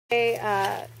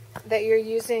That you're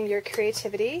using your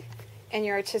creativity and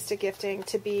your artistic gifting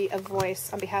to be a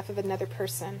voice on behalf of another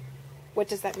person. What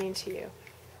does that mean to you?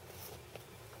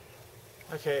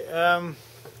 Okay,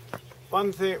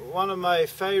 one of my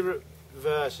favourite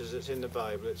verses that's in the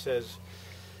Bible, it says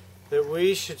that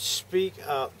we should speak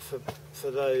up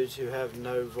for those who have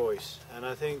no voice, and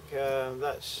I think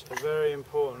that's a very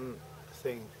important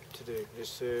thing to do,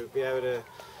 is to be able to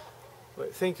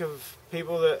think of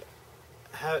people that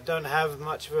don't have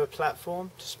much of a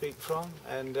platform to speak from,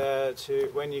 and to,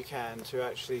 when you can, to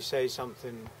actually say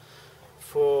something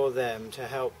for them to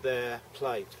help their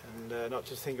plight, and not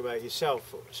to think about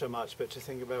yourself so much, but to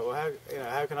think about, well,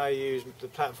 how can I use the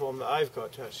platform that I've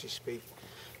got to actually speak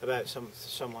about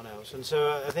someone else. And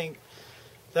so I think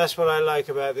that's what I like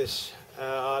about this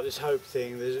Artist Hope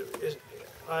thing.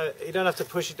 You don't have to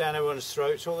push it down everyone's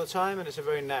throats all the time, and it's a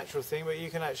very natural thing, but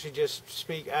you can actually just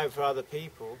speak out for other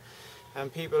people,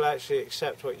 and people actually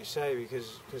accept what you say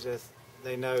because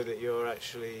they know that you're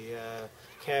actually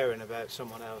caring about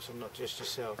someone else and not just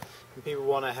yourself. And people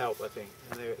want to help, I think,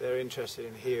 and they're interested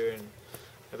in hearing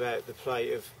about the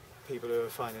plight of people who are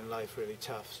finding life really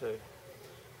tough. So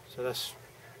that's...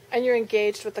 And you're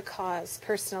engaged with the cause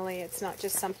personally. It's not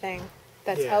just something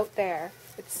that's out there.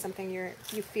 It's something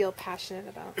you feel passionate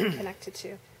about and connected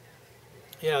to.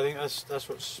 Yeah, I think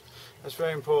that's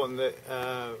very important.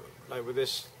 That like with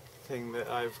this thing that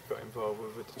I've got involved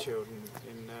with the children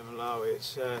in Malawi,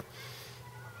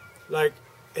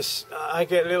 I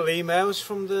get little emails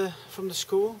from the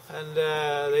school, and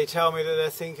they tell me that they're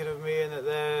thinking of me and that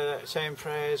they're saying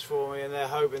prayers for me, and they're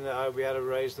hoping that I'll be able to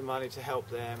raise the money to help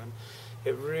them. And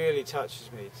it really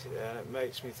touches me, and it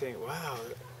makes me think, wow,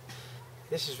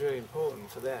 this is really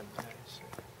important for them.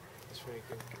 It's very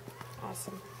good.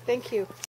 Awesome. Thank you.